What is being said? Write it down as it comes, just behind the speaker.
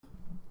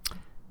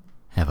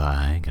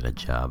I got a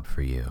job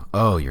for you.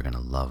 Oh, you're going to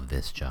love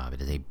this job.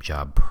 It is a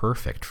job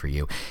perfect for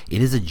you.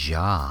 It is a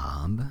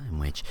job in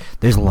which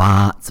there's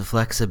lots of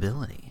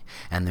flexibility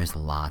and there's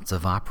lots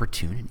of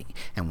opportunity.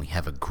 And we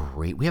have a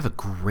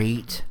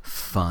great,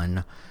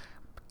 fun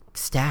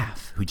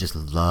staff who just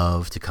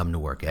love to come to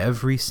work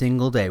every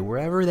single day,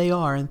 wherever they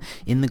are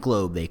in the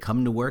globe. They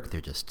come to work. They're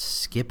just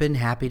skipping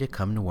happy to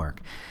come to work.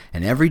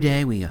 And every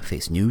day we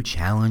face new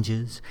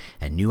challenges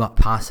and new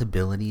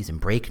possibilities and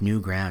break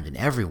new ground. And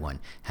everyone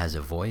has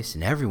a voice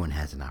and everyone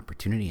has an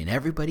opportunity. And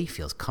everybody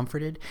feels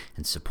comforted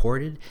and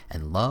supported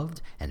and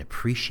loved and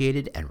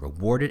appreciated and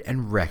rewarded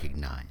and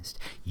recognized.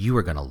 You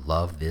are going to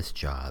love this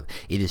job.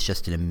 It is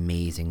just an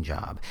amazing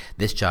job.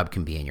 This job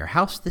can be in your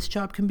house. This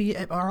job can be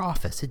at our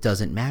office. It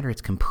doesn't matter. It's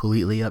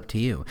completely up to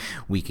you.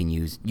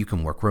 You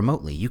can work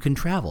remotely. You can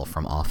travel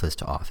from office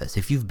to office.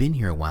 If you've been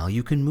here a while,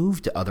 you can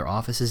move to other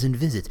offices and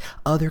visit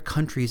other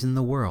countries in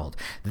the world.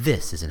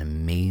 This is an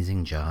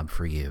amazing job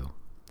for you.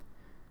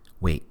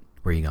 Wait,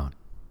 where are you going?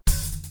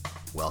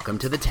 Welcome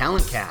to the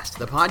Talent Cast,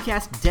 the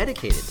podcast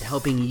dedicated to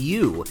helping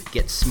you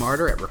get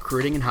smarter at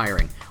recruiting and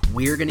hiring.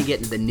 We're going to get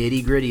into the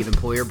nitty-gritty of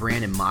employer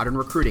brand and modern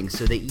recruiting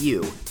so that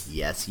you,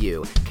 yes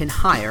you, can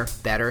hire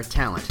better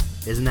talent.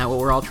 Isn't that what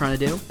we're all trying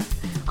to do?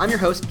 I'm your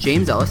host,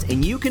 James Ellis,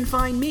 and you can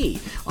find me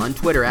on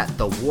Twitter at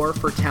The War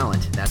for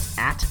Talent. That's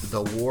at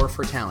The War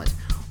for Talent.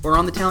 Or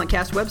on the Talent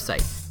Cast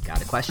website.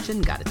 Got a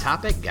question? Got a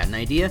topic? Got an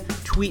idea?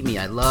 Tweet me.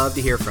 I'd love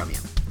to hear from you.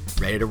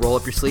 Ready to roll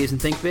up your sleeves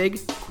and think big?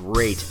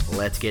 Great.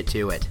 Let's get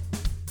to it.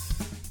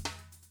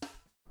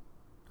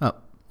 Oh,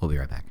 we'll be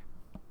right back.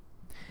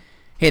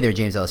 Hey there,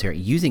 James Ellis here,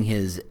 using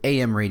his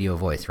AM radio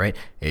voice, right?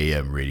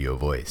 AM radio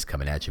voice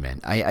coming at you,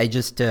 man. I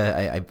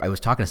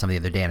was talking to somebody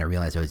the other day and I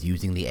realized I was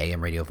using the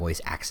AM radio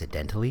voice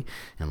accidentally.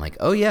 And I'm like,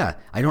 oh yeah,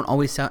 I don't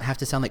always have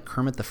to sound like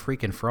Kermit the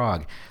freaking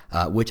Frog,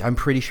 which I'm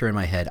pretty sure in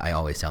my head I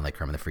always sound like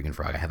Kermit the freaking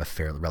Frog. I have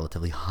a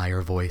relatively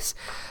higher voice.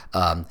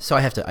 So I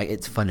have to,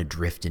 it's fun to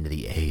drift into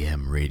the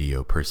AM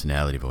radio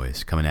personality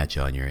voice coming at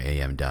you on your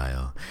AM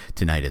dial.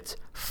 Tonight it's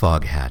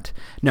Foghat.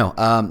 No,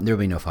 there will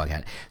be no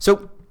Foghat.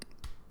 So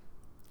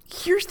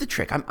here's the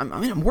trick.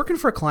 I'm working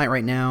for a client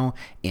right now,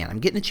 and I'm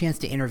getting a chance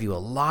to interview a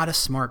lot of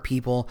smart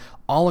people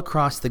all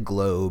across the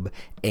globe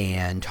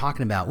and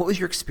talking about what was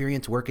your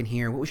experience working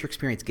here? What was your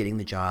experience getting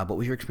the job? What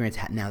was your experience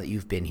now that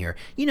you've been here?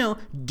 You know,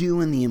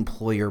 doing the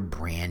employer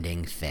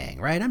branding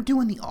thing, right? I'm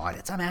doing the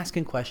audits. I'm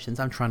asking questions.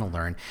 I'm trying to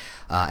learn.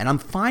 And I'm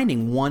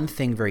finding one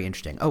thing very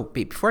interesting. Oh,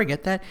 before I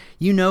get that,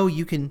 you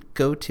can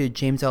go to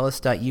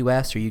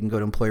jamesellis.us or you can go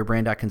to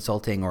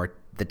employerbrand.consulting or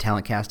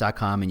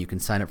thetalentcast.com and you can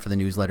sign up for the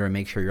newsletter and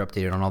make sure you're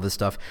updated on all this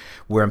stuff,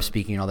 where I'm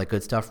speaking and all that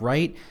good stuff,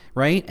 right?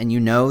 And you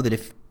know that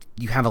if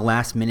you have a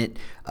last minute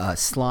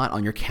slot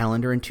on your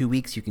calendar in 2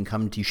 weeks, you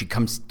should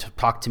come to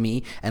talk to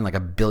me and like a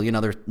billion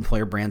other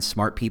employer brand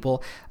smart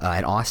people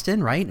at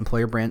Austin, right?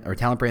 Employer brand or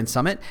Talent Brand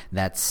Summit.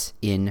 That's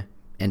in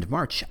end of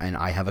March. And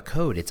I have a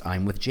code. It's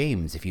I'm with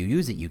James. If you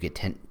use it, you get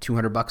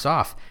 $200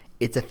 off.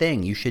 It's a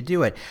thing. You should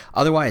do it.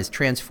 Otherwise,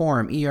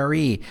 Transform,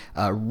 ERE,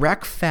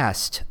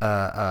 RecFest.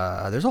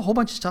 There's a whole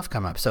bunch of stuff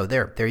coming up. So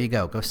there you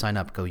go. Go sign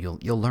up. Go. You'll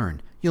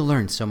learn. You'll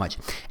learn so much.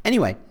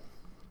 Anyway,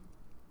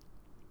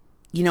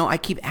 I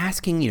keep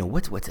asking,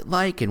 what's it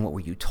like, and what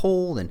were you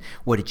told, and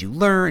what did you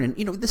learn, and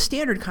the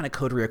standard kind of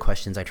career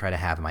questions I try to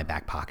have in my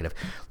back pocket of,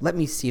 let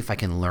me see if I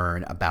can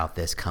learn about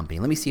this company.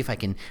 Let me see if I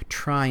can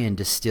try and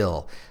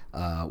distill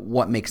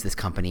what makes this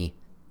company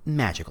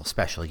magical,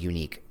 special,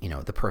 unique,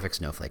 the perfect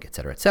snowflake, et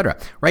cetera,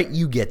 right?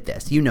 You get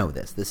this. You know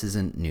this. This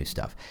isn't new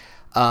stuff.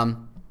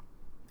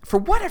 For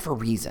whatever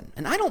reason,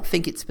 and I don't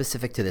think it's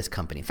specific to this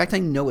company. In fact, I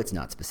know it's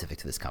not specific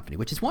to this company,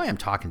 which is why I'm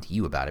talking to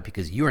you about it,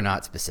 because you are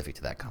not specific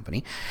to that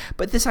company.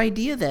 But this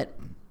idea that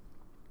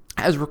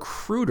as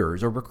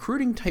recruiters or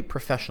recruiting type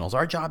professionals,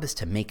 our job is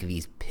to make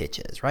these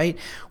pitches, right?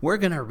 We're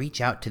going to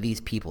reach out to these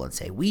people and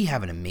say, we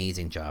have an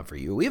amazing job for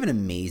you. We have an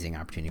amazing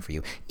opportunity for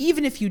you.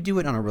 Even if you do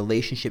it on a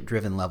relationship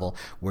driven level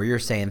where you're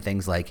saying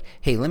things like,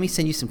 hey, let me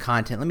send you some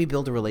content. Let me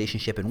build a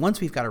relationship. And once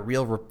we've got a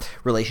real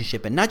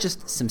relationship and not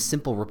just some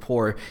simple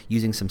rapport,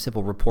 using some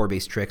simple rapport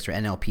based tricks or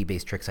NLP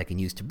based tricks I can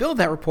use to build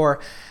that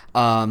rapport. We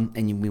want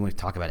to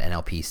talk about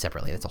NLP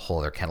separately. That's a whole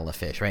other kettle of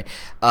fish, right?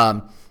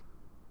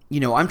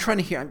 I'm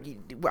trying to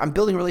I'm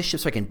building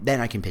relationships so I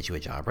can pitch you a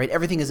job, right?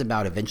 Everything is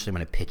about eventually I'm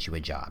going to pitch you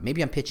a job.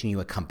 Maybe I'm pitching you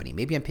a company.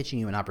 Maybe I'm pitching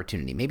you an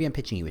opportunity. Maybe I'm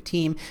pitching you a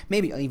team,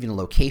 maybe even a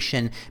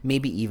location,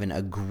 maybe even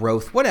a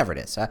growth, whatever it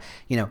is.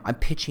 I'm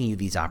pitching you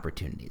these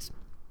opportunities.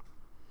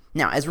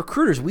 Now, as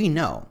recruiters, we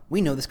know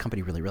this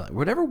company really, really,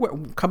 whatever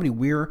company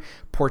we're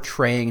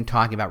portraying and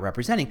talking about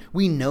representing,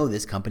 we know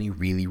this company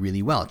really,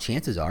 really well.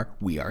 Chances are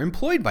we are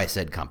employed by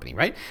said company,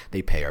 right?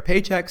 They pay our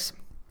paychecks.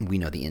 We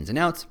know the ins and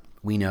outs.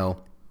 We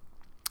know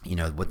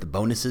what the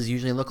bonuses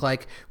usually look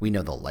like. We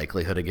know the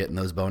likelihood of getting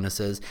those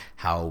bonuses,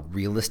 how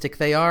realistic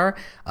they are.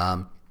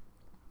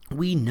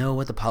 we know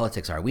what the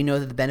politics are. We know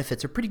that the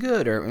benefits are pretty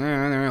good, or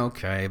they're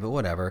okay, but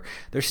whatever.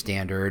 They're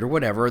standard or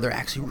whatever. They're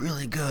actually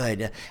really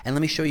good. And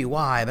let me show you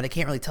why, but I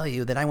can't really tell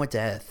you that I went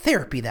to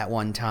therapy that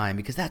one time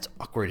because that's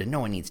awkward and no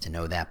one needs to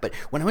know that. But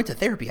when I went to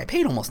therapy, I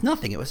paid almost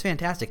nothing. It was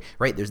fantastic,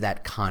 right? There's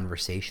that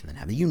conversation that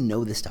happens. You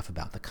know this stuff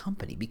about the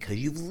company because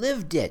you've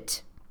lived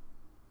it.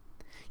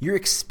 Your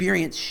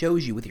experience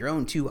shows you with your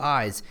own two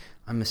eyes,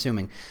 I'm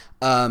assuming,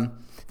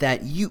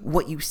 that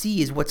what you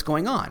see is what's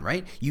going on,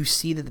 right? You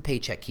see that the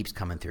paycheck keeps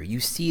coming through.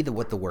 You see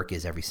what the work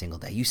is every single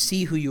day. You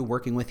see who you're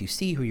working with. You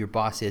see who your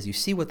boss is. You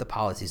see what the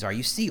policies are.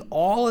 You see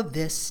all of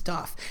this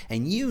stuff,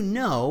 and you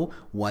know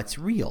what's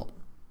real.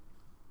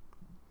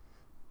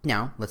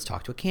 Now, let's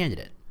talk to a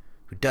candidate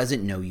who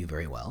doesn't know you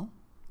very well.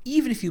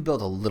 Even if you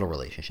build a little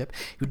relationship,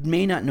 you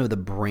may not know the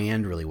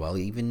brand really well,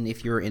 even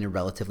if you're in a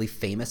relatively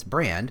famous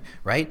brand,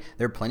 right?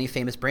 There are plenty of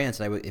famous brands.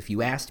 And if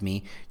you asked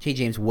me, Jay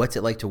James, what's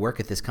it like to work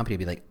at this company? I'd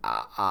be like,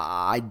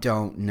 I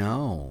don't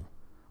know.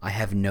 I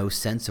have no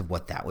sense of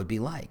what that would be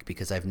like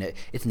because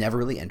it's never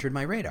really entered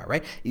my radar,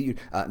 right?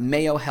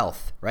 Mayo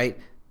Health, right?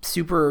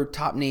 Super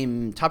top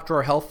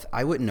drawer health.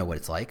 I wouldn't know what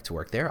it's like to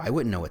work there. I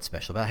wouldn't know what's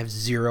special about it. I have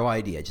zero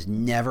idea. It just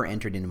never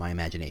entered into my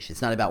imagination.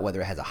 It's not about whether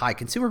it has a high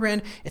consumer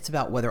brand. It's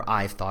about whether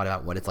I've thought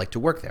about what it's like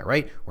to work there,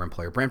 right? We're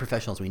employer brand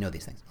professionals. We know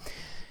these things.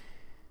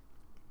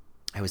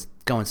 I was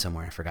going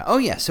somewhere. I forgot. Oh,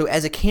 yeah. So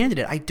as a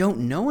candidate, I don't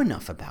know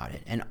enough about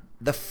it. And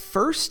the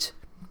first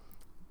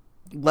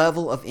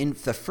level of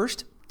the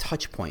first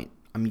touch point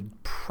I'm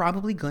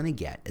probably going to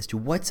get as to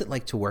what's it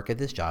like to work at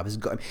this job is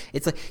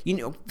it's like,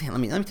 let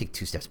me take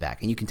 2 steps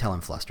back, and you can tell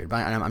I'm flustered, but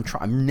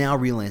I'm now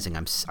realizing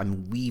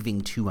I'm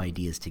weaving 2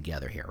 ideas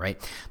together here, right?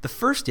 The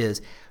first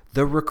is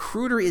the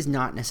recruiter is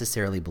not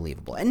necessarily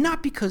believable, and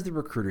not because the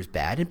recruiter's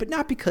bad, but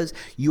not because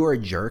you're a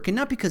jerk, and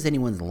not because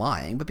anyone's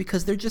lying, but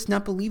because they're just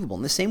not believable.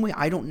 In the same way,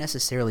 I don't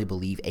necessarily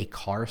believe a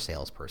car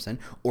salesperson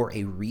or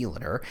a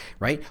realtor,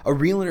 right? A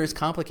realtor is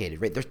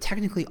complicated, right? They're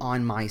technically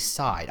on my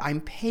side. I'm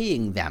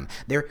paying them.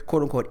 They're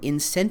quote unquote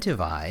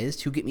incentivized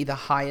to get me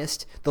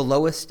the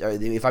lowest, or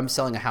if I'm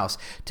selling a house,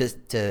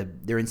 they're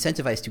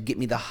incentivized to get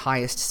me the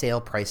highest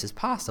sale prices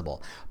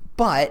possible.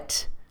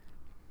 But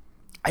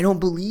I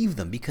don't believe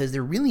them because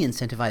they're really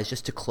incentivized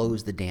just to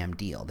close the damn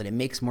deal, that it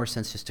makes more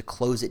sense just to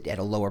close it at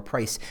a lower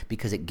price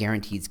because it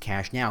guarantees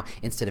cash now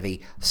instead of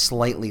a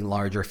slightly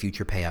larger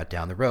future payout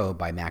down the road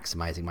by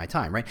maximizing my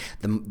time, right?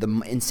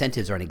 The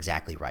incentives aren't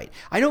exactly right.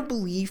 I don't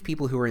believe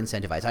people who are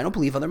incentivized. I don't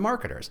believe other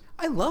marketers.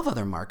 I love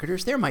other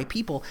marketers. They're my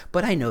people,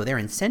 but I know they're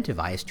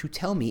incentivized to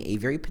tell me a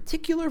very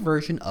particular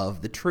version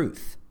of the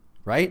truth,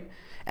 right?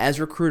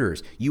 As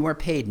recruiters, you are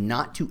paid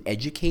not to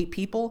educate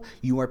people,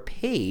 you are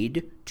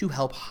paid to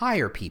help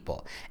hire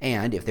people.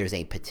 And if there's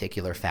a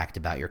particular fact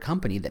about your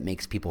company that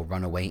makes people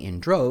run away in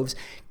droves,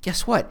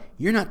 guess what?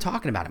 You're not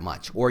talking about it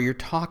much, or you're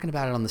talking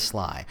about it on the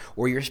sly,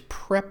 or you're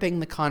prepping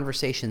the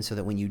conversation so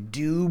that when you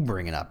do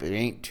bring it up, it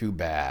ain't too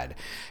bad,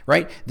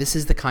 right? This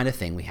is the kind of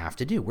thing we have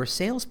to do. We're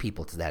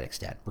salespeople to that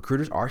extent.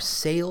 Recruiters are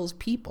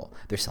salespeople.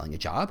 They're selling a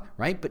job,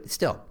 right? But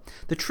still,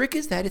 the trick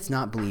is that it's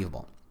not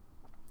believable.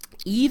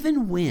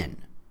 Even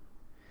when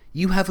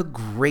you have a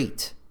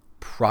great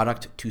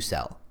product to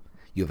sell,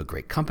 you have a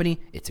great company,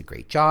 it's a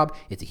great job,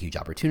 it's a huge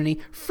opportunity.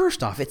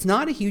 First off, it's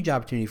not a huge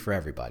opportunity for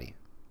everybody.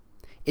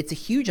 It's a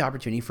huge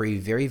opportunity for a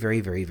very,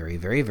 very, very, very,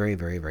 very, very,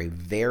 very, very,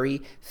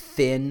 very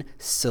thin,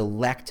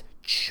 select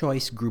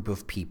choice group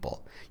of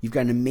people. You've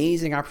got an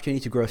amazing opportunity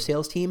to grow a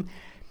sales team.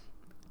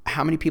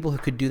 How many people who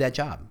could do that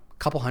job?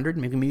 Couple hundred,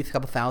 maybe a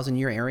couple thousand in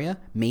your area,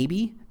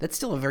 maybe. That's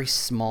still a very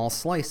small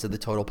slice of the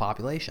total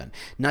population.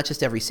 Not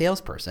just every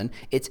salesperson,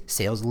 it's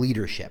sales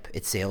leadership,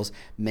 it's sales,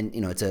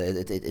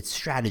 it's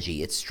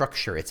strategy, it's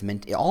structure, it's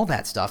all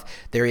that stuff.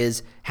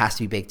 Has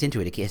to be baked into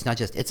it. It's not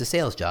just it's a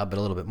sales job, but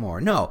a little bit more.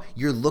 No,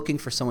 you're looking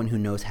for someone who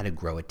knows how to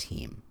grow a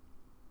team.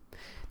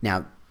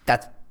 Now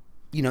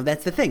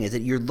that's the thing, is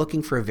that you're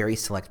looking for a very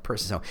select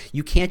person. So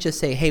you can't just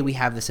say, hey, we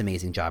have this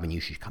amazing job and you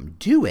should come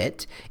do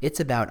it. It's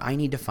about, I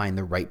need to find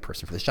the right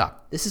person for this job.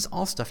 This is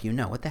all stuff you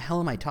know. What the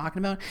hell am I talking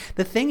about?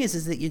 The thing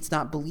is that it's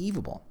not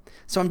believable.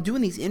 So I'm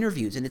doing these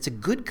interviews and it's a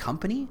good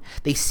company.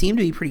 They seem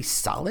to be pretty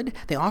solid.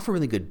 They offer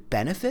really good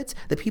benefits.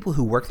 The people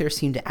who work there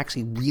seem to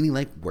actually really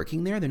like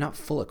working there. They're not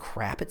full of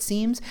crap, it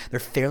seems. They're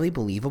fairly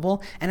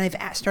believable. And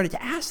I've started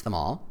to ask them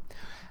all,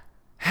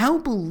 how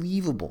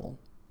believable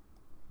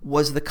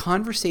was the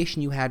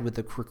conversation you had with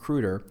the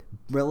recruiter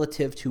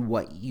relative to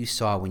what you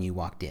saw when you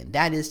walked in?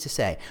 That is to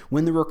say,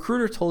 when the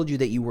recruiter told you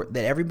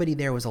that everybody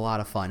there was a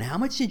lot of fun, how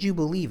much did you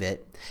believe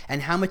it?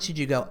 And how much did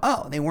you go,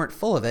 oh, they weren't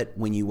full of it,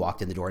 when you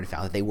walked in the door and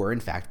found that they were in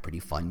fact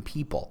pretty fun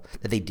people,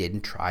 that they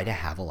didn't try to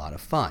have a lot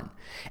of fun?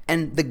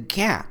 And the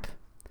gap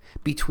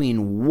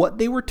between what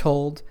they were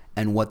told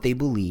and what they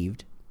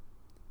believed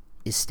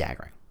is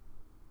staggering.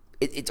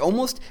 It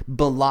almost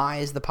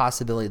belies the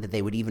possibility that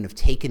they would even have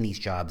taken these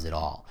jobs at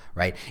all,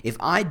 right? If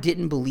I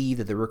didn't believe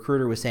that the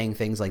recruiter was saying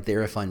things like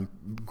they're a fun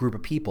group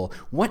of people,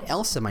 what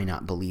else am I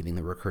not believing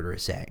the recruiter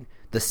is saying?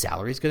 The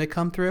salary is going to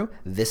come through.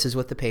 This is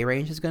what the pay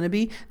range is going to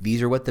be.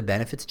 These are what the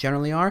benefits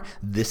generally are.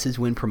 This is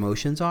when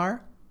promotions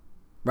are.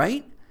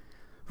 right?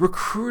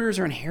 Recruiters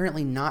are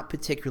inherently not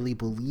particularly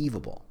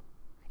believable.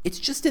 It's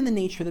just in the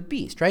nature of the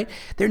beast, right?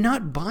 They're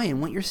not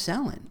buying what you're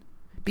selling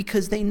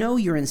because they know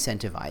you're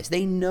incentivized.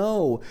 They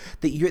know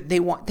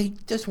that they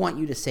just want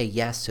you to say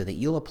yes so that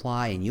you'll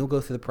apply and you'll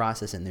go through the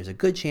process, and there's a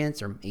good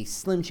chance or a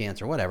slim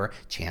chance or whatever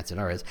chance it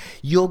is,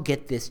 you'll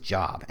get this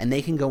job and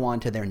they can go on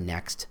to their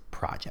next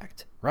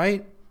project,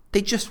 right?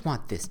 They just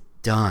want this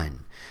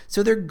done.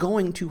 So they're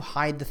going to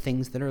hide the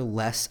things that are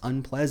less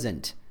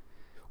unpleasant,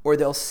 or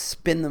they'll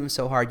spin them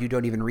so hard you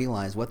don't even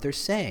realize what they're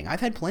saying. I've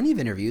had plenty of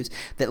interviews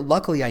that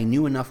luckily I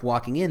knew enough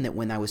walking in that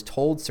when I was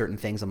told certain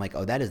things, I'm like,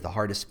 oh, that is the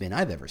hardest spin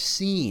I've ever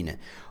seen.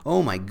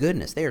 Oh my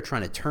goodness, they are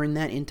trying to turn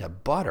that into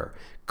butter.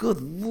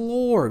 Good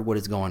Lord, what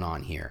is going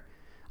on here?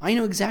 I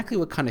know exactly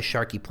what kind of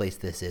sharky place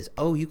this is.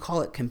 Oh, you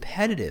call it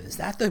competitive. Is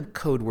that the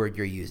code word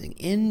you're using?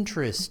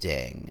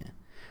 Interesting.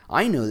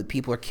 I know that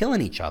people are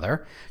killing each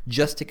other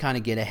just to kind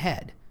of get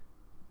ahead.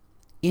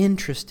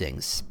 Interesting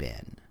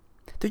spin.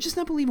 They're just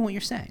not believing what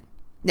you're saying.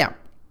 Now,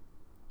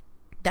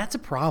 that's a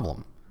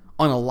problem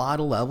on a lot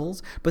of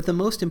levels, but the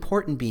most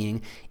important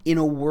being in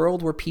a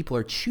world where people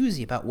are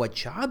choosy about what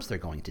jobs they're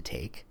going to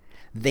take,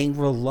 they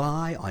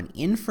rely on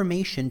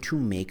information to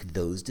make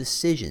those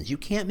decisions. You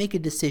can't make a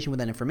decision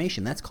without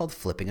information. That's called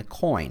flipping a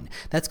coin.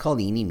 That's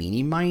called eeny,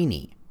 meeny,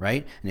 miny,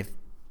 right? And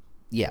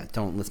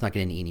let's not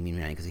get into eeny, meeny,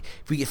 miny, because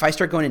if I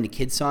start going into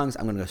kids' songs,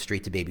 I'm going to go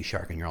straight to Baby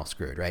Shark and you're all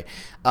screwed, right?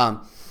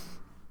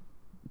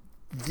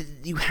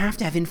 You have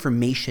to have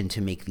information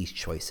to make these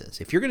choices.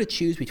 If you're going to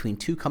choose between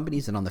two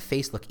companies that on the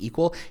face look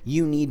equal,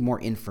 you need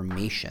more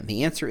information.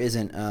 The answer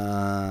isn't,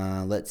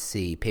 let's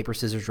see, paper,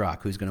 scissors,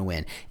 rock, who's going to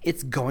win?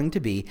 It's going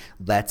to be,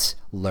 let's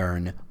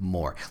learn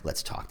more.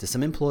 Let's talk to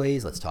some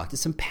employees. Let's talk to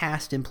some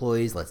past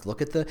employees. Let's look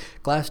at the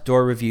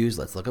Glassdoor reviews.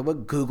 Let's look at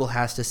what Google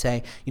has to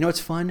say. You know what's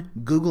fun?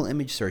 Google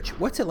image search.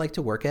 What's it like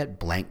to work at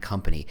blank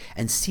company?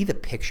 And see the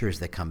pictures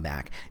that come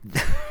back.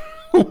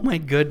 Oh my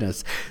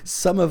goodness.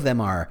 Some of them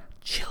are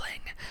chilling.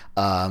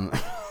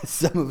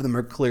 Some of them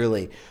are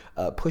clearly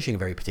pushing a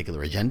very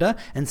particular agenda,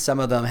 and some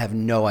of them have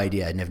no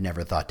idea and have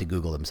never thought to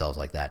Google themselves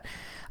like that.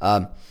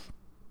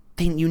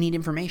 You need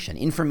information.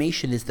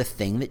 Information is the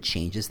thing that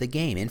changes the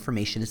game.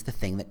 Information is the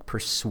thing that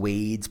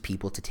persuades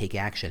people to take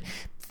action.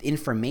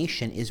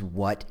 Information is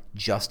what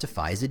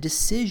justifies a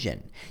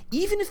decision.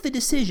 Even if the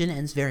decision,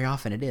 and very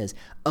often it is,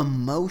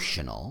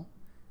 emotional,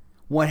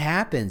 what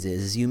happens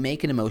is you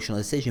make an emotional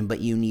decision, but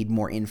you need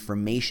more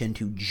information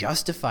to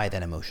justify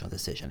that emotional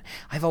decision.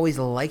 I've always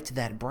liked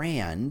that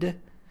brand.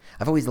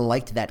 I've always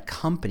liked that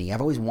company.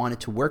 I've always wanted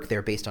to work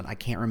there based on I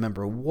can't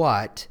remember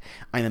what.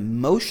 I'm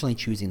emotionally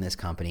choosing this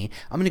company.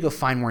 I'm going to go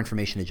find more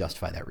information to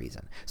justify that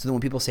reason. So then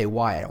when people say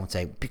why, I don't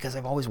say because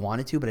I've always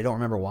wanted to, but I don't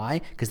remember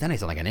why, because then I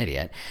sound like an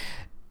idiot.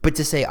 But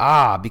to say,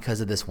 because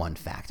of this one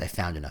fact, I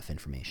found enough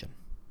information.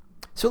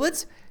 So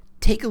let's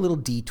take a little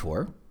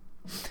detour.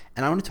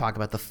 And I want to talk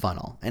about the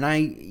funnel. And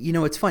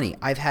it's funny.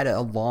 I've had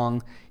a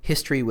long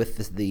history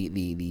with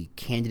the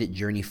candidate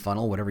journey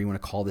funnel, whatever you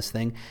want to call this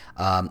thing.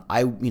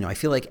 I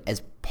feel like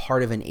as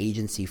part of an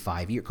agency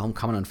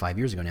coming on 5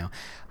 years ago now,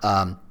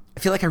 I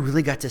feel like I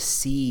really got to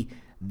see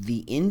the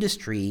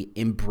industry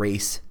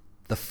embrace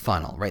the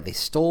funnel, right? They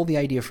stole the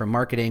idea from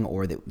marketing,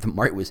 or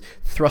it was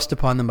thrust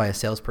upon them by a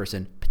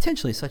salesperson,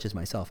 potentially such as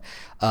myself,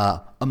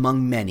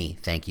 among many.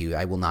 Thank you.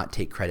 I will not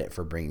take credit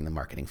for bringing the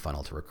marketing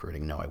funnel to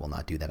recruiting. No, I will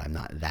not do that. I'm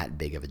not that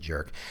big of a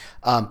jerk.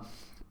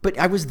 But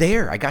I was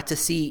there. I got to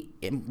see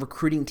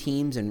recruiting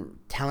teams and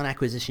talent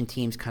acquisition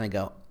teams kind of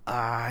go,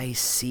 I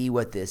see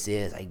what this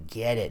is. I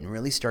get it. And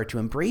really start to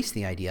embrace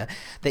the idea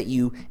that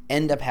you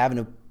end up having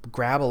to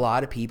grab a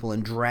lot of people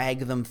and drag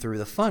them through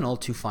the funnel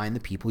to find the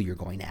people you're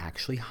going to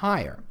actually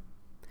hire.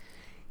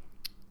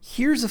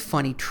 Here's a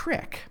funny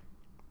trick.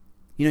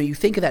 You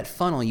think of that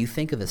funnel, you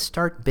think of the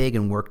start big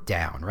and work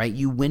down, right?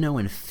 You winnow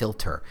and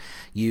filter.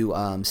 You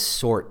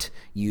sort,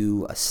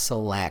 you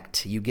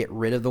select, you get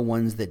rid of the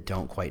ones that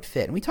don't quite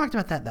fit. And we talked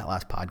about that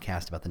last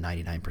podcast about the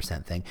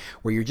 99% thing,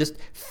 where you're just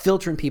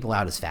filtering people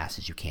out as fast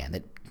as you can.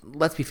 That,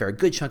 let's be fair, a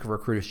good chunk of a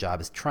recruiter's job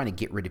is trying to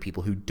get rid of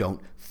people who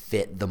don't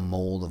fit the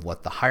mold of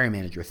what the hiring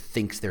manager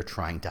thinks they're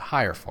trying to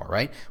hire for,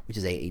 right? Which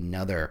is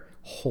another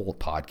whole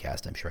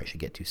podcast I'm sure I should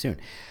get to soon.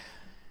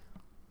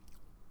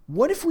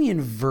 What if we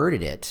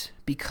inverted it?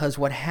 Because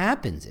what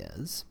happens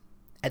is,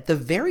 at the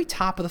very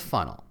top of the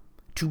funnel,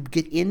 to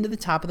get into the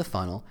top of the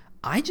funnel,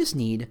 I just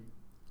need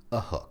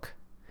a hook.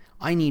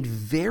 I need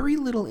very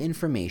little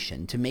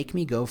information to make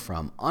me go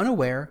from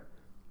unaware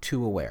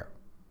to aware,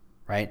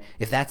 right?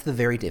 If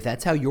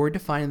that's how you're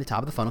defining the top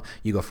of the funnel,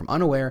 you go from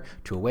unaware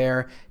to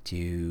aware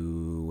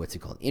to,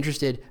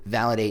 interested,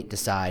 validate,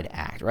 decide,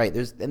 act, right?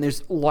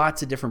 There's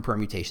lots of different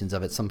permutations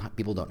of it. Some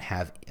people don't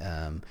have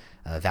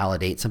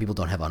validate. Some people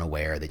don't have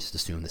unaware. They just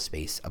assume the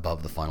space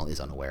above the funnel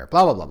is unaware,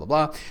 blah, blah, blah,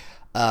 blah,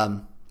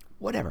 blah.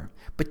 Whatever.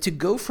 But to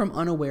go from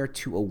unaware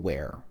to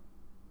aware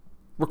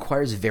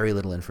requires very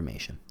little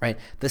information, right?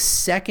 The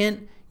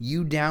second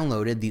you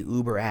downloaded the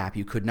Uber app,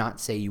 you could not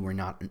say you were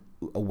not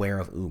aware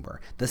of Uber.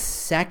 The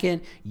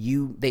second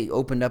they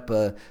opened up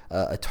a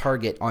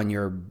Target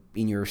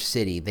in your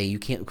city, you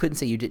couldn't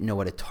say you didn't know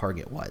what a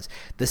Target was.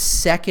 The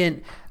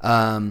second,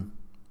 and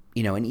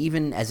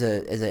even as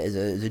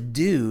a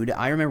dude,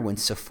 I remember when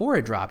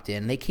Sephora dropped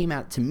in, they came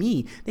out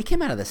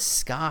of the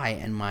sky,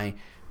 and my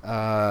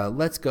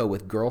let's go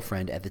with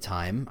girlfriend at the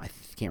time, I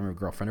can't remember,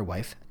 girlfriend or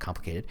wife,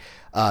 complicated.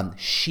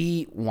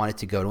 She wanted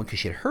to go to one because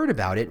she had heard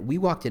about it. We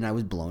walked in, I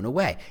was blown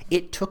away.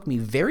 It took me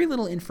very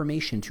little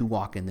information to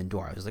walk in the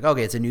door. I was like,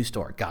 okay, it's a new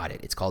store. Got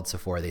it. It's called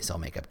Sephora. They sell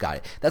makeup. Got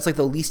it. That's like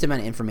the least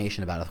amount of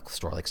information about a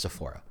store like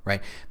Sephora,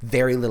 right?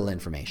 Very little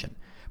information.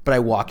 But I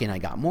walk in, I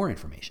got more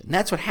information. And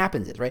that's what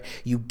happens is, right?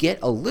 You get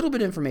a little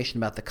bit of information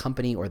about the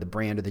company or the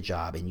brand or the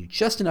job, and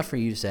just enough for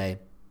you to say,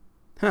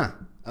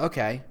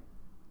 okay.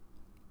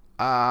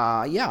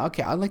 Yeah,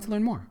 okay, I'd like to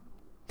learn more.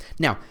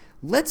 Now,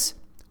 let's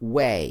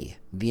weigh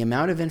the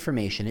amount of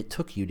information it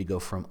took you to go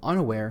from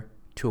unaware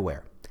to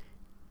aware.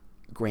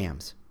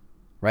 Grams,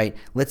 right?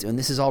 And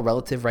this is all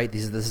relative, right?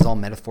 This is all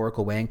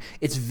metaphorical weighing.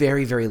 It's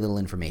very, very little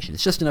information.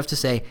 It's just enough to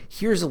say,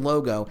 here's a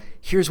logo,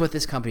 here's what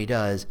this company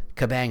does,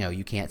 kabango,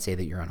 you can't say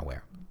that you're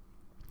unaware.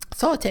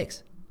 That's all it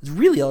takes. It's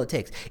really all it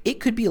takes. It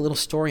could be a little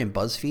story in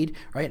BuzzFeed,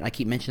 right? And I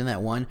keep mentioning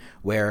that one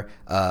where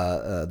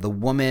the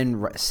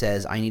woman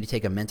says, I need to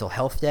take a mental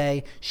health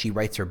day. She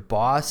writes her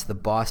boss. The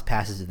boss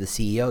passes to the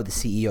CEO. The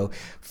CEO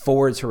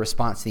forwards her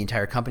response to the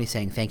entire company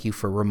saying, thank you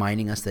for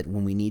reminding us that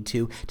when we need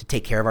to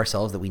take care of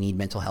ourselves, that we need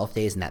mental health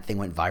days. And that thing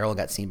went viral,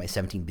 got seen by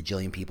 17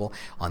 bajillion people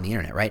on the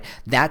internet, right?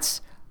 That's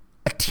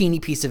a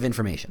teeny piece of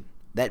information.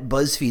 That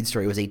BuzzFeed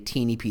story was a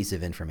teeny piece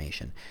of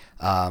information.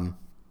 But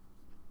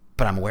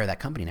I'm aware of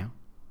that company now.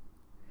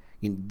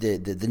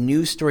 The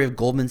news story of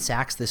Goldman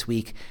Sachs this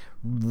week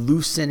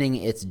loosening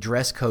its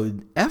dress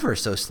code ever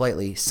so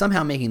slightly,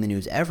 somehow making the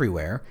news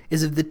everywhere,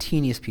 is of the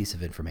teeniest piece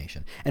of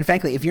information. And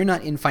frankly, if you're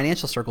not in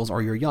financial circles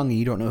or you're young and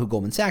you don't know who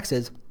Goldman Sachs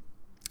is,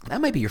 that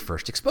might be your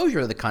first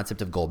exposure to the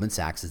concept of Goldman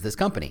Sachs as this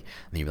company.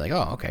 And you'd be like,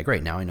 oh, okay,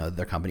 great. Now I know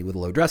they're a company with a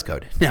low dress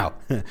code. Now,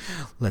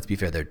 let's be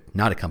fair. They're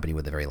not a company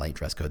with a very light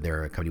dress code.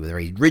 They're a company with a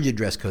very rigid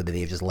dress code that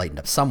they've just lightened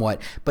up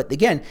somewhat. But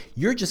again,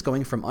 you're just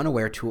going from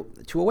unaware to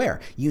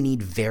aware. You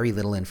need very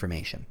little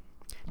information.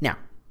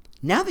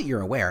 Now that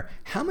you're aware,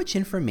 how much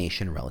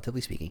information,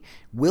 relatively speaking,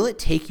 will it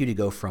take you to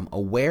go from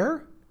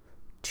aware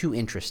to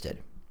interested?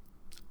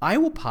 I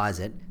will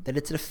posit that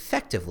it's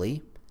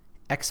effectively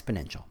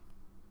exponential.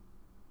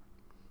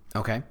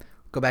 Okay,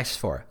 go back to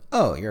Sephora.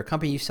 Oh, you're a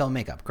company, you sell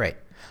makeup. Great.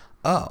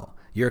 Oh,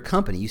 you're a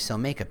company, you sell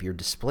makeup. Your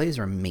displays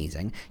are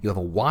amazing. You have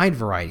a wide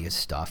variety of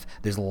stuff.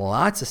 There's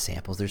lots of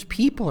samples. There's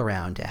people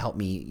around to help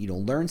me,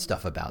 learn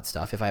stuff about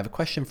stuff. If I have a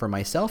question for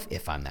myself,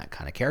 if I'm that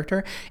kind of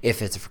character,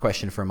 if it's a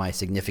question for my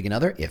significant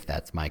other, if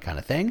that's my kind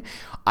of thing,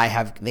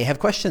 they have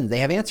questions, they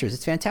have answers.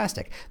 It's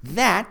fantastic.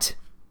 That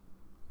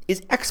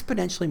is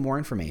exponentially more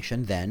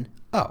information than,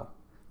 oh,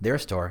 they're a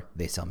store,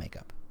 they sell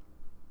makeup.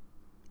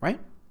 Right?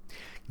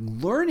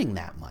 Learning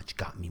that much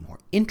got me more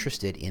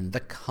interested in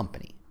the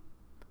company.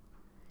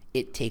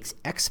 It takes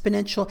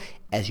exponential,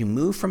 as you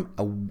move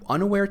from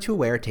unaware to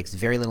aware, it takes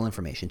very little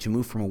information. To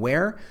move from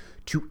aware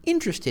to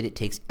interested, it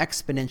takes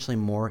exponentially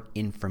more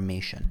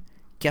information.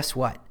 Guess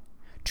what?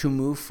 To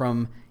move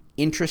from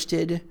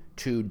interested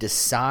to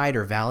decide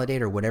or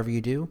validate or whatever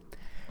you do,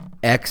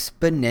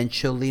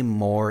 exponentially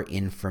more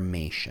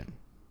information.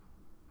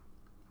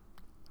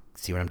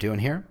 See what I'm doing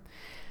here?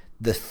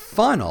 The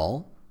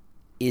funnel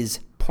is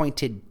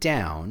pointed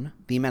down.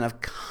 The amount of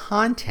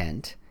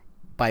content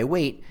by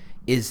weight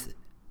is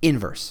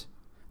inverse.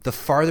 The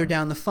farther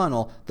down the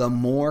funnel, the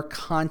more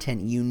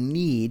content you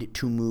need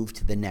to move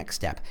to the next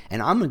step.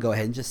 And I'm going to go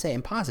ahead and just say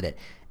and posit it.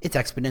 It's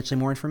exponentially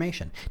more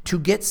information. To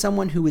get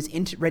someone who is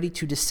ready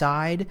to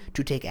decide,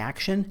 to take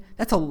action,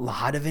 that's a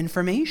lot of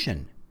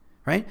information,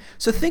 right?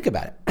 So think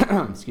about it.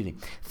 Excuse me.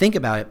 Think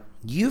about it.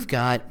 You've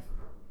got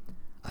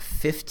a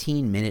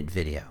 15-minute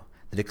video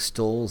that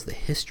extols the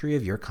history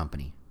of your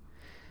company.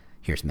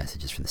 Here's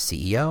messages from the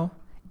CEO.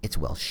 It's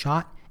well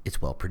shot. It's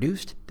well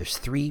produced. There's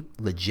 3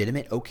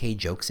 legitimate okay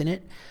jokes in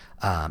it.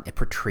 It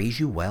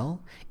portrays you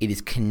well. It is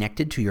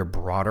connected to your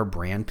broader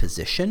brand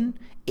position.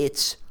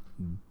 It's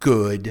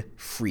good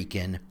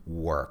freaking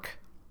work.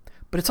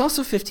 But it's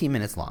also 15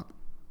 minutes long.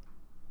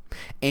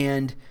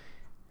 And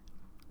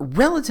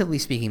relatively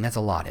speaking, that's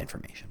a lot of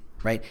information,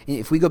 right?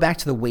 If we go back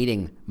to the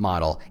weighting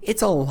model,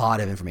 it's a lot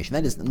of information.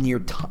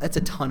 That's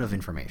a ton of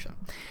information.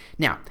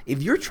 Now,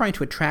 if you're trying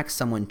to attract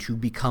someone to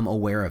become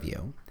aware of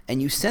you,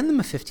 and you send them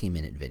a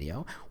 15-minute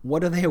video,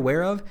 what are they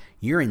aware of?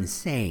 You're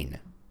insane.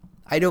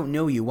 I don't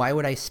know you. Why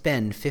would I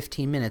spend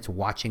 15 minutes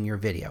watching your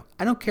video?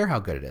 I don't care how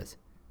good it is.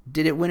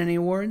 Did it win any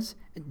awards?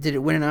 Did it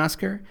win an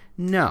Oscar?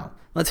 No.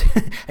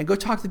 And go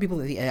talk to the people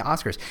at the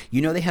Oscars.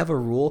 They have a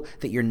rule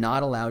that you're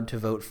not allowed to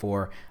vote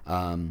for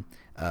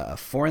a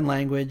foreign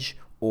language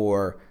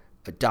or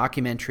a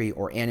documentary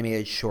or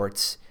animated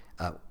shorts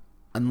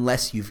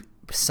unless you've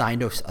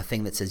signed a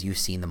thing that says you've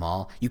seen them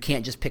all. You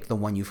can't just pick the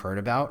one you've heard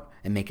about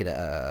and make it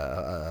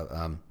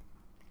a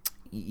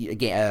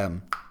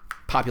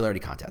popularity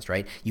contest,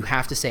 right? You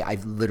have to say,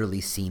 I've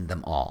literally seen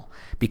them all,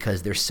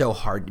 because they're so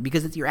hard,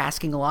 because you're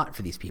asking a lot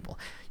for these people.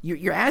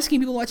 You're asking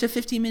people to watch a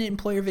 15-minute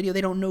employer video. They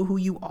don't know who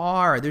you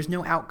are. There's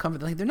no outcome.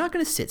 They're not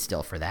going to sit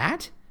still for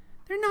that.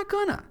 They're not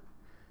gonna.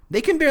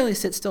 They can barely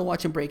sit still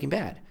watching Breaking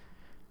Bad,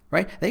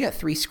 right? They got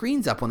 3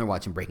 screens up when they're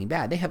watching Breaking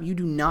Bad. You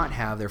do not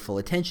have their full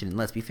attention. And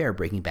let's be fair,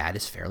 Breaking Bad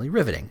is fairly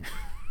riveting.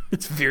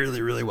 It's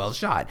really, really well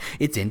shot.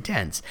 It's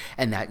intense.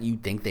 And that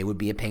you'd think they would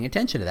be paying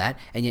attention to that.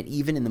 And yet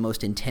even in the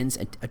most intense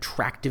and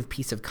attractive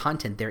piece of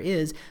content there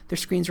is, their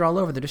screens are all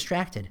over. They're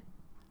distracted.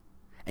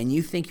 And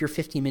you think your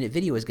 15-minute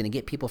video is going to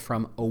get people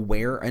from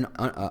aware and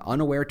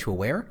unaware to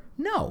aware?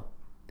 No.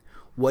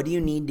 What do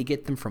you need to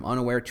get them from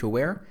unaware to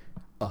aware?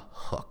 A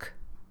hook.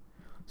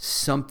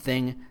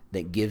 Something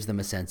that gives them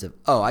a sense of,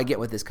 oh, I get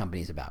what this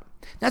company is about.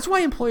 That's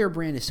why employer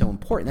brand is so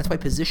important. That's why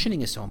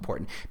positioning is so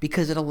important,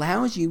 because it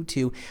allows you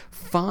to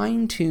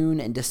fine-tune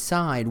and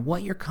decide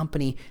what your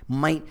company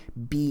might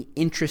be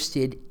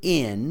interested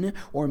in,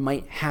 or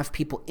might have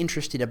people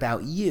interested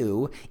about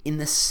you in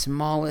the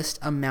smallest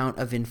amount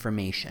of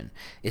information.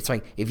 It's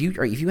like if you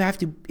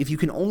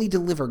can only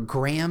deliver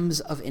grams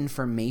of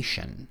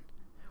information,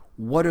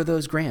 what are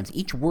those grams?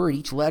 Each word,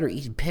 each letter,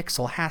 each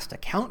pixel has to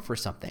count for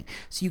something.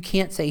 So you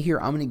can't say, here,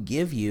 I'm going to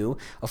give you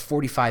a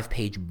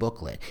 45-page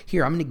booklet.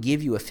 Here, I'm going to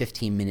give you a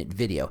 15-minute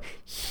video.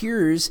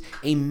 Here's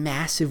a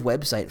massive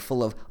website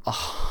full of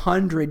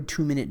 100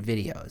 2-minute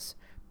videos.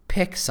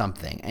 Pick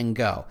something and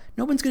go.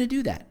 No one's going to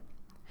do that.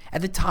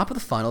 At the top of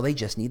the funnel, they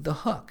just need the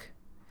hook.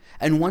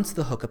 And once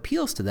the hook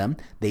appeals to them,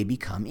 they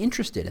become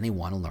interested and they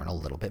want to learn a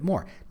little bit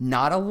more.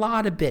 Not a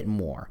lot, a bit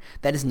more.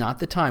 That is not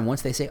the time.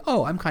 Once they say,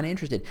 oh, I'm kind of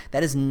interested,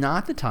 that is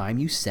not the time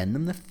you send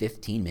them the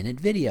 15-minute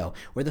video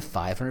or the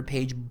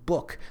 500-page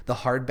book, the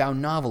hardbound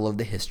novel of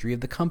the history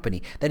of the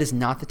company. That is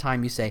not the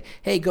time you say,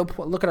 hey, go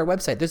look at our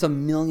website. There's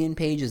 1 million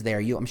pages there.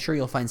 I'm sure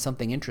you'll find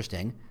something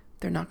interesting.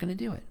 They're not going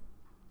to do it.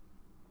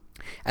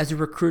 As a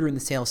recruiter in the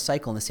sales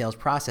cycle, in the sales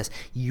process,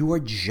 your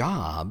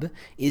job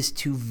is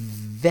to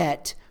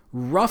vet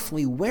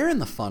roughly where in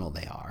the funnel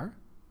they are,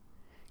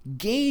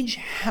 gauge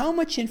how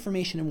much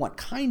information and what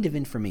kind of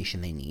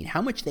information they need,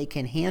 how much they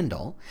can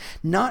handle,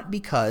 not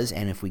because,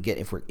 and if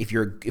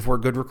we're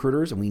good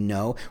recruiters and we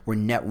know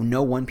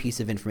no one piece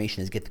of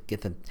information is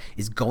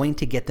going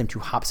to get them to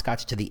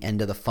hopscotch to the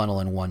end of the funnel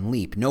in one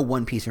leap. No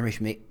one piece of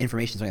information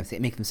is going to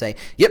make them say,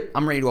 yep,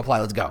 I'm ready to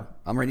apply, let's go.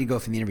 I'm ready to go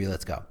for the interview,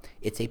 let's go.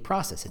 It's a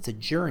process, it's a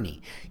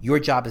journey. Your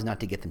job is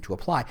not to get them to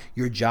apply.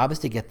 Your job is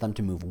to get them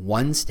to move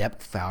one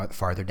step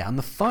farther down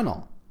the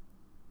funnel.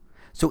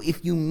 So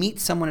if you meet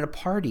someone at a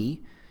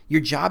party,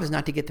 your job is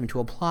not to get them to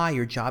apply.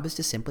 Your job is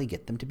to simply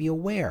get them to be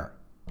aware.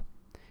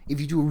 If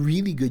you do a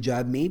really good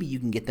job, maybe you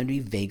can get them to be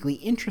vaguely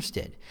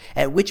interested.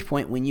 At which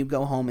point, when you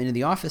go home into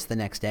the office the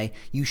next day,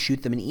 you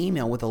shoot them an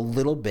email with a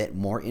little bit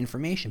more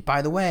information.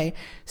 By the way,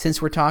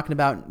 since we're talking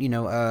about,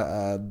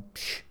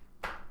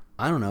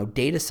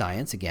 data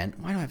science again.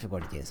 Why do I have to go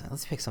to data science?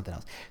 Let's pick something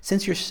else.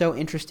 Since you're so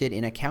interested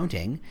in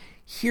accounting,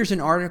 here's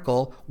an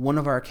article one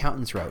of our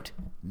accountants wrote.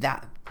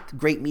 That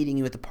great meeting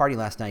you at the party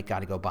last night, got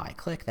to go buy.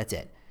 Click, that's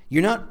it.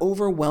 You're not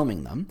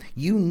overwhelming them.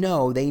 You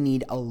know they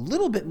need a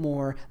little bit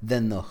more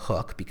than the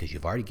hook because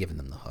you've already given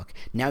them the hook.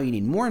 Now you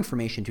need more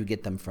information to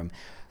get them from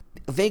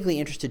vaguely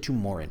interested to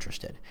more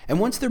interested. And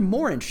once they're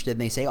more interested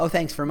and they say, oh,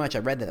 thanks very much, I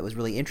read that, that was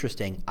really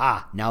interesting.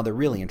 Now they're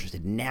really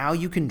interested. Now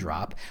you can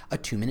drop a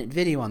 2-minute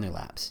video on their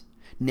laps.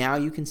 Now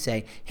you can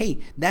say, hey,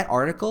 that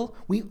article,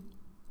 we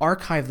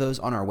archive those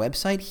on our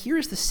website.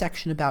 Here's the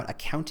section about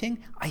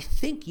accounting. I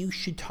think you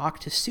should talk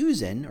to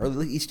Susan, or at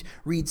least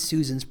read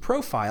Susan's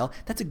profile.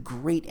 That's a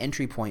great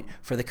entry point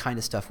for the kind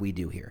of stuff we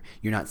do here.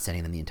 You're not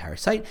sending them the entire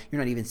site. You're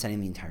not even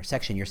sending the entire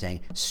section. You're saying,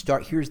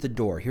 here's the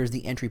door. Here's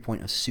the entry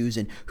point of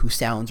Susan, who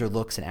sounds or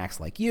looks and acts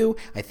like you.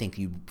 I think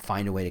you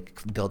find a way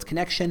to build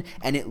connection,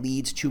 and it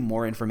leads to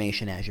more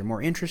information as you're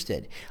more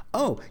interested.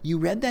 Oh, you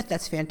read that?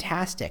 That's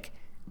fantastic.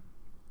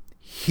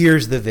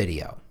 Here's the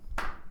video.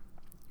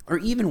 Or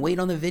even wait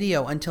on the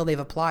video until they've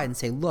applied and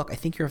say, look, I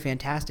think you're a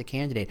fantastic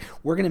candidate.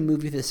 We're going to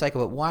move you through the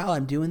cycle, but while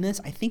I'm doing this,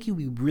 I think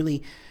you'd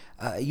really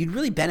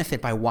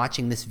benefit by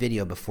watching this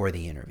video before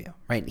the interview,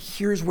 right?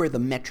 Here's where the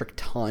metric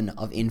ton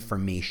of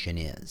information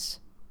is.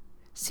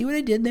 See what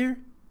I did there?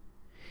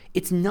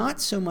 It's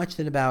not so much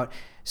that about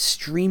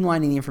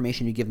streamlining the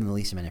information, you give them the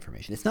least amount of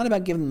information. It's not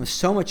about giving them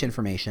so much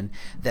information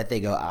that they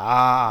go,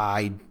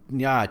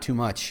 too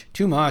much,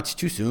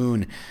 too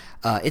soon.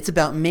 It's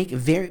about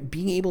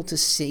being able to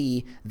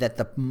see that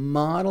the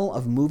model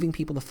of moving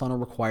people to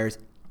funnel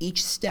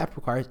each step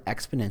requires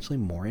exponentially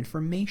more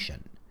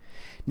information.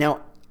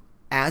 Now,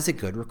 as a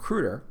good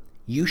recruiter,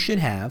 you should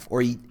have,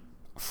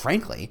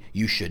 frankly,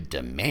 you should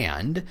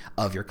demand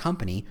of your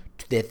company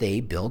that they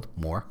build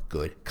more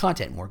good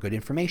content, more good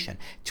information,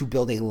 to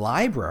build a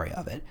library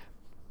of it.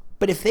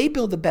 But if they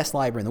build the best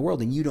library in the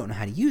world and you don't know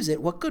how to use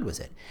it, what good was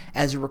it?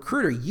 As a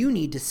recruiter, you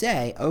need to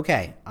say,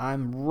 okay,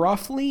 I'm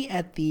roughly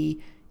at the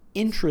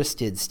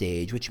interested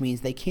stage, which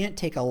means they can't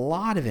take a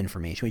lot of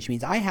information, which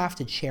means I have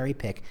to cherry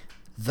pick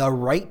the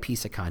right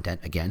piece of content,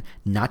 again,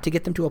 not to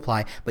get them to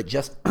apply, but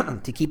just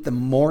to keep them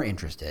more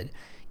interested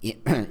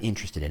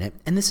in it.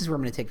 And this is where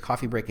I'm going to take a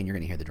coffee break and you're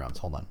going to hear the drums.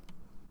 Hold on.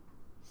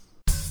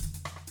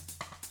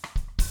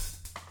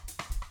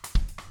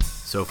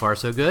 So far,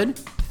 so good?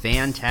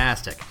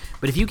 Fantastic.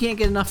 But if you can't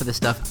get enough of this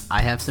stuff,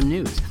 I have some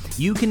news.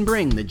 You can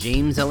bring the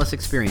James Ellis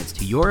experience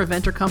to your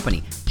event or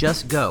company.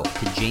 Just go to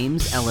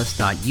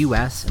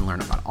jamesellis.us and learn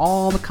about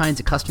all the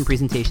kinds of custom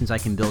presentations I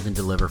can build and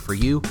deliver for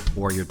you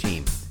or your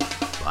team.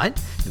 But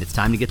if it's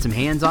time to get some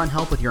hands-on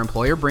help with your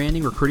employer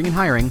branding, recruiting, and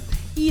hiring,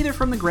 either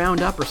from the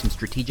ground up or some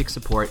strategic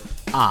support,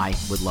 I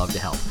would love to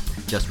help.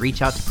 Just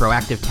reach out to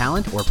Proactive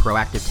Talent or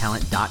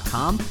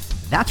proactivetalent.com.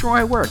 That's where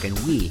I work, and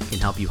we can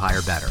help you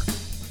hire better.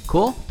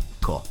 Cool?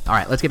 Cool. All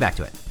right, let's get back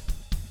to it.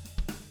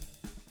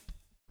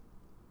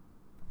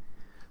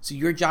 So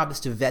your job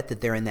is to vet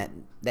that they're in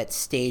that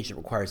stage that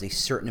requires a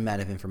certain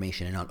amount of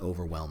information and not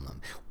overwhelm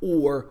them.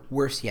 Or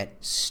worse yet,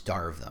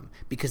 starve them.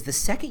 Because the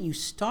second you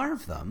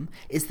starve them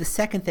is the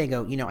second they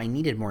go, I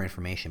needed more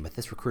information, but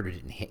this recruiter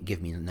didn't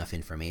give me enough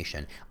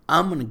information.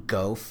 I'm going to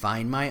go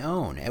find my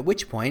own. At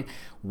which point,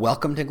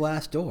 welcome to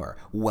Glassdoor.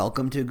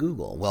 Welcome to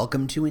Google.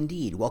 Welcome to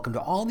Indeed. Welcome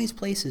to all these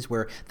places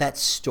where that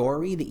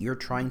story that you're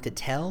trying to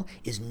tell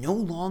is no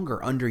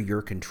longer under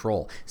your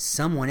control.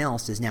 Someone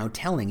else is now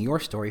telling your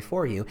story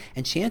for you,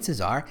 and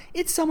chances are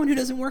it's someone who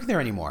doesn't work there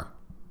anymore.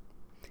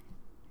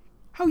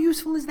 How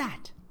useful is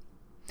that?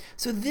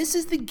 So this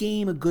is the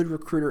game a good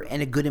recruiter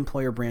and a good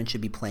employer brand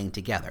should be playing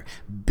together.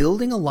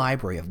 Building a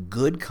library of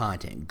good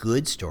content,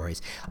 good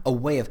stories, a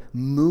way of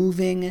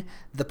moving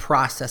the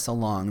process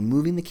along,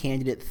 moving the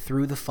candidate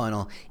through the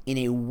funnel in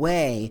a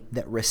way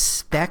that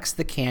respects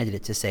the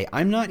candidate to say,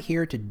 I'm not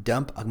here to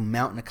dump a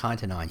mountain of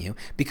content on you,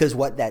 because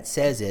what that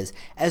says is,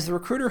 as the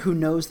recruiter who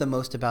knows the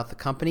most about the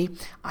company,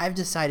 I've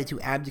decided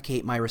to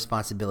abdicate my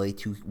responsibility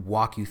to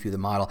walk you through the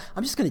model.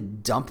 I'm just going to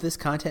dump this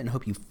content and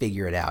hope you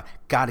figure it out.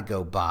 Got to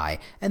go buy.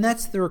 And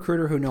that's the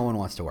recruiter who no one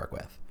wants to work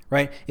with,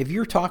 right? If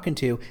you're talking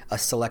to a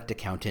select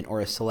accountant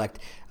or a select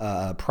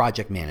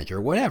project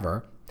manager,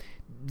 whatever,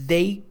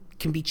 they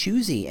can be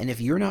choosy. And if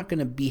you're not going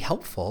to be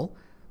helpful,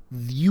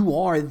 you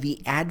are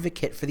the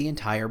advocate for the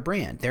entire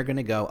brand. They're going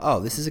to go, oh,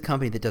 this is a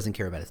company that doesn't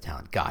care about its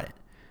talent. Got it.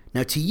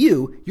 Now to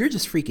you, you're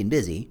just freaking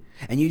busy.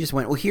 And you just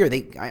went, well, here,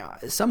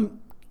 some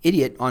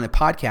idiot on a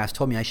podcast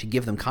told me I should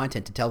give them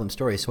content to tell them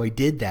stories. So I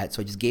did that.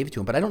 So I just gave it to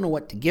them, but I don't know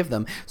what to give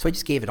them. So I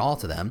just gave it all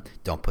to them.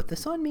 Don't put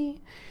this on me.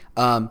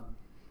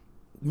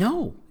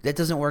 No, that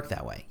doesn't work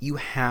that way. You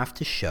have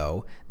to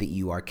show that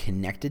you are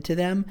connected to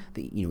them.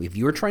 That, if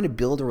you're trying to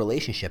build a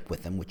relationship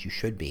with them, which you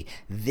should be,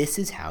 this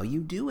is how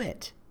you do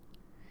it.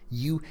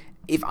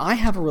 If I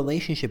have a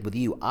relationship with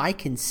you, I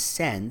can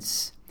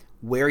sense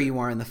where you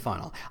are in the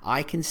funnel.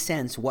 I can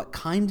sense what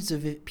kinds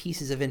of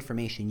pieces of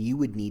information you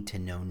would need to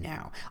know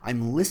now.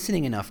 I'm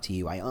listening enough to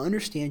you. I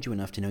understand you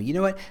enough to know, you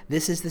know what?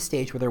 This is the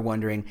stage where they're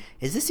wondering,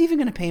 is this even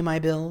going to pay my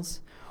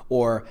bills?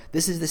 Or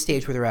this is the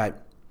stage where they're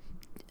at,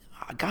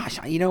 gosh,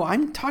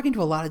 I'm talking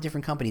to a lot of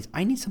different companies.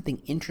 I need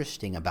something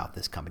interesting about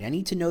this company. I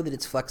need to know that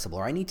it's flexible,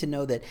 or I need to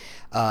know that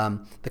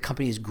the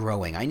company is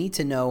growing. I need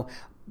to know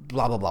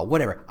blah, blah, blah,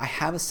 whatever. I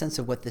have a sense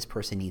of what this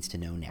person needs to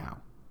know now,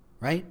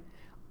 right?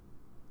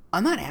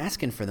 I'm not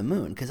asking for the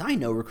moon, because I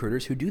know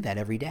recruiters who do that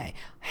every day.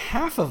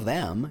 Half of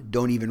them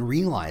don't even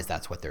realize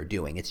that's what they're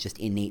doing. It's just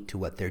innate to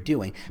what they're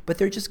doing, but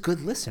they're just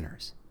good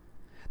listeners.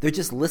 They're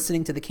just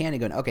listening to the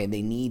candidate going, okay,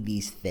 they need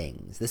these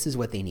things. This is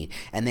what they need.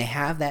 And they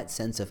have that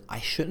sense of, I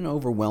shouldn't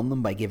overwhelm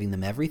them by giving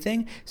them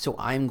everything, so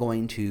I'm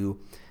going to,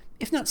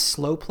 if not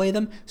slow play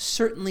them,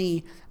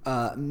 certainly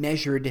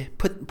measured,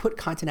 put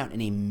content out in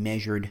a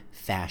measured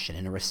fashion,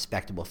 in a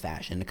respectable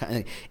fashion,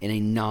 in a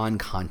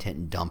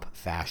non-content dump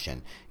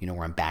fashion,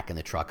 where I'm backing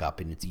the truck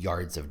up and it's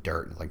yards of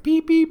dirt. And it's like,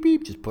 beep, beep,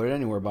 beep, just put it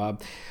anywhere,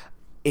 Bob.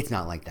 It's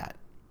not like that.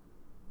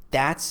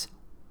 That's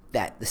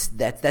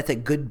a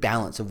good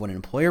balance of what an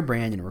employer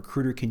brand and a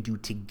recruiter can do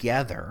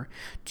together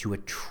to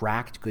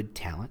attract good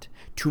talent,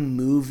 to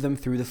move them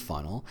through the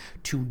funnel,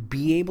 to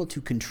be able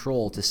to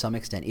control to some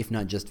extent, if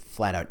not just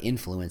flat out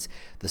influence,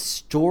 the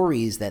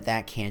stories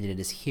that candidate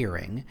is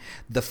hearing,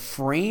 the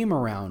frame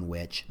around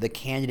which the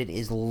candidate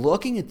is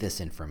looking at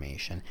this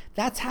information.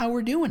 That's how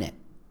we're doing it.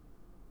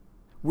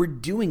 We're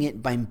doing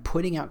it by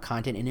putting out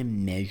content in a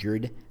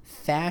measured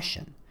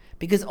fashion.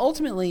 Because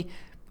ultimately,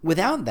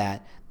 without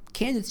that,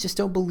 candidates just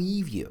don't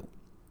believe you.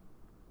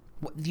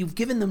 You've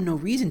given them no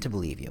reason to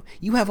believe you.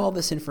 You have all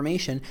this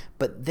information,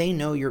 but they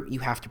know you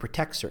have to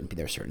protect certain people.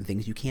 There are certain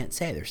things you can't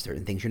say. There's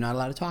certain things you're not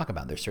allowed to talk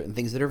about. There's certain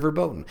things that are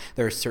verboten.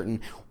 There are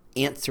certain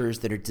answers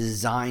that are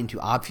designed to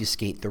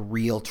obfuscate the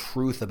real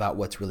truth about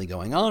what's really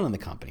going on in the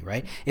company,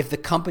 right? If the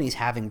company's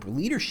having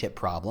leadership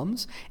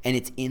problems and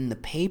it's in the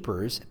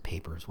papers,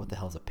 what the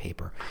hell is a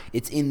paper?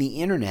 It's in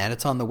the internet,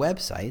 it's on the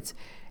websites,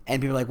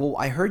 and people are like, well,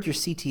 I heard your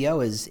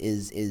CTO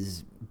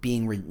is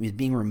being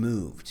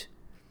removed.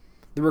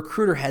 The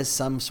recruiter has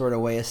some sort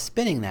of way of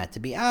spinning that to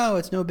be, oh,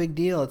 it's no big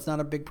deal. It's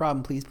not a big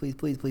problem. Please, please,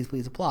 please, please,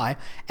 please apply.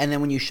 And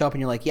then when you show up and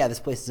you're like, yeah, this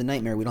place is a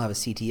nightmare. We don't have a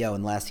CTO,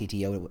 and the last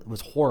CTO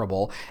was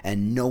horrible,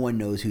 and no one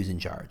knows who's in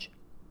charge.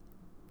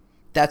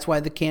 That's why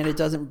the candidate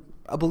doesn't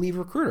believe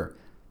recruiter.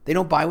 They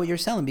don't buy what you're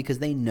selling because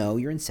they know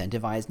you're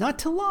incentivized not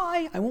to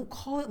lie. I won't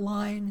call it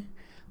lying,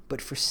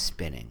 but for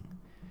spinning,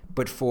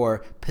 but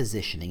for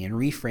positioning and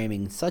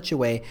reframing in such a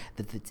way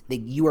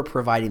that you are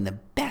providing the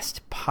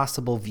best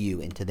possible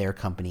view into their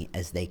company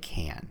as they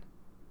can,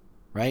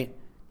 right?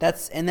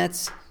 That's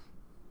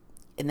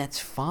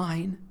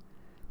fine.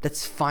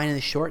 That's fine in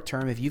the short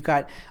term. If you've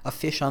got a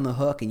fish on the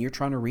hook and you're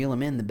trying to reel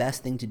them in, the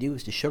best thing to do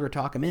is to sugar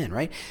talk them in,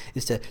 right?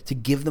 Is to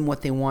give them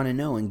what they want to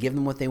know and give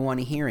them what they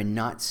want to hear and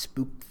not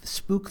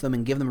spook them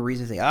and give them a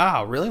reason to say,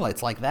 oh, really?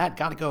 It's like that?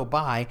 Got to go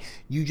by.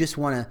 You just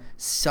want to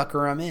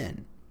sucker them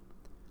in.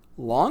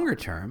 Longer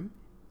term,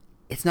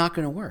 it's not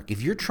going to work.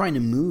 If you're trying to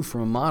move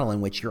from a model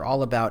in which you're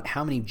all about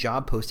how many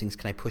job postings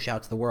can I push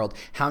out to the world,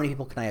 how many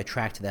people can I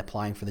attract to that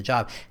applying for the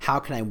job, how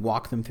can I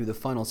walk them through the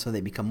funnel so they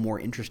become more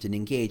interested and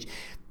engaged,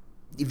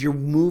 if you're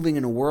moving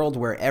in a world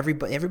where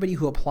everybody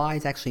who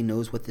applies actually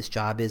knows what this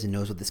job is and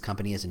knows what this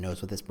company is and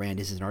knows what this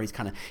brand is and already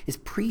kind of is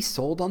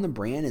pre-sold on the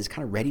brand, is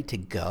kind of ready to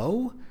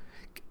go,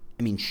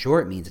 I mean, sure,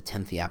 it means a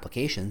tenth the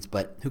applications,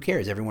 but who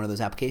cares? Every one of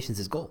those applications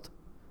is gold.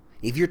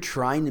 If you're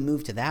trying to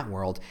move to that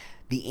world,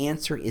 the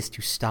answer is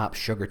to stop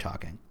sugar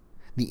talking.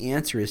 The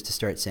answer is to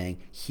start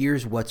saying,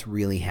 here's what's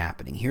really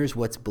happening. Here's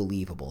what's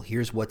believable.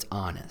 Here's what's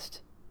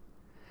honest.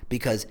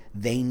 Because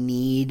they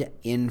need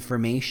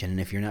information, and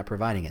if you're not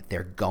providing it,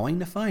 they're going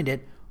to find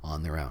it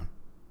on their own.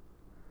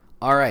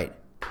 All right.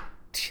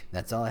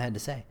 That's all I had to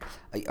say.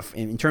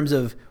 In terms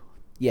of,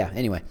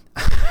 anyway.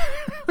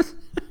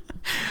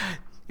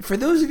 For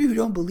those of you who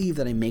don't believe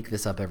that I make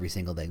this up every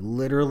single day,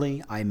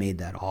 literally, I made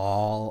that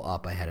all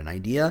up. I had an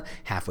idea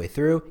halfway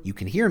through. You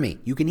can hear me.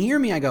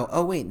 I go,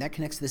 oh, wait, that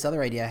connects to this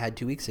other idea I had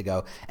 2 weeks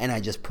ago, and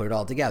I just put it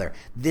all together.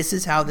 This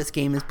is how this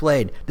game is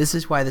played. This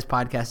is why this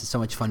podcast is so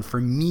much fun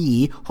for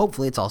me.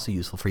 Hopefully, it's also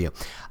useful for you.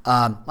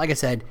 Like I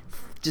said,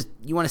 just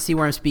you want to see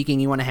where I'm speaking,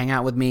 you want to hang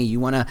out with me,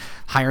 you want to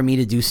hire me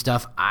to do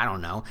stuff, I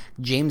don't know,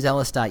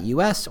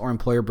 jamesellis.us or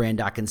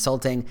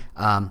employerbrand.consulting.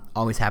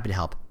 Always happy to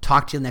help.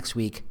 Talk to you next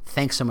week.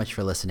 Thanks so much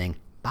for listening.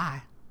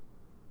 Bye.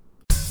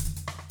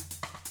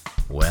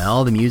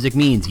 Well, the music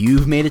means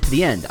you've made it to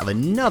the end of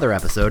another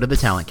episode of the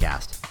Talent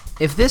Cast.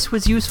 If this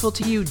was useful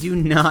to you, do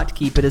not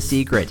keep it a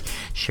secret.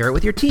 Share it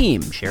with your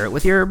team. Share it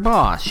with your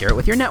boss. Share it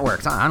with your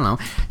networks. I don't know.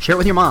 Share it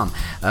with your mom.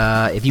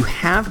 If you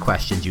have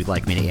questions you'd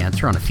like me to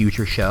answer on a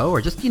future show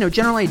or just,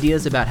 general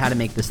ideas about how to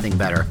make this thing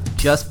better,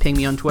 just ping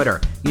me on Twitter.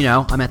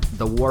 I'm at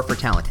The War for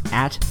Talent,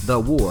 at The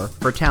War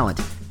for Talent.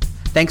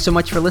 Thanks so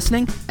much for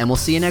listening, and we'll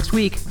see you next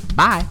week.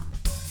 Bye.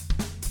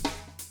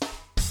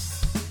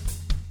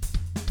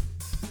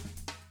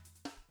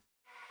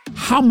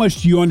 How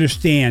much do you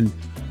understand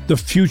the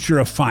future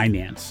of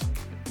finance?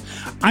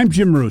 I'm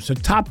Jim Roos, a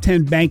top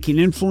 10 banking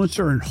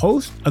influencer and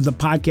host of the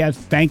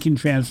podcast Banking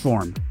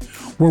Transformed,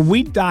 where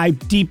we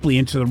dive deeply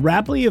into the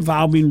rapidly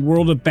evolving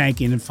world of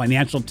banking and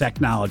financial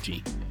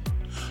technology.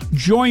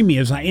 Join me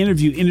as I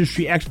interview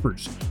industry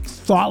experts,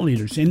 thought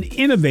leaders, and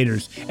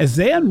innovators as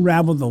they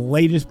unravel the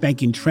latest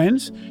banking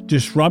trends,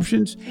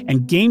 disruptions,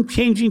 and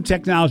game-changing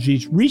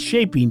technologies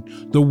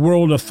reshaping the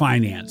world of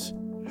finance.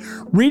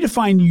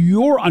 Redefine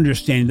your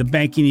understanding of the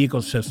banking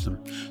ecosystem.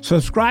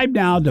 Subscribe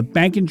now to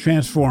Banking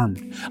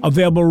Transformed,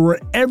 available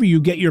wherever you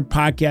get your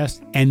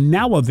podcast and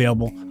now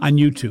available on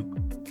YouTube.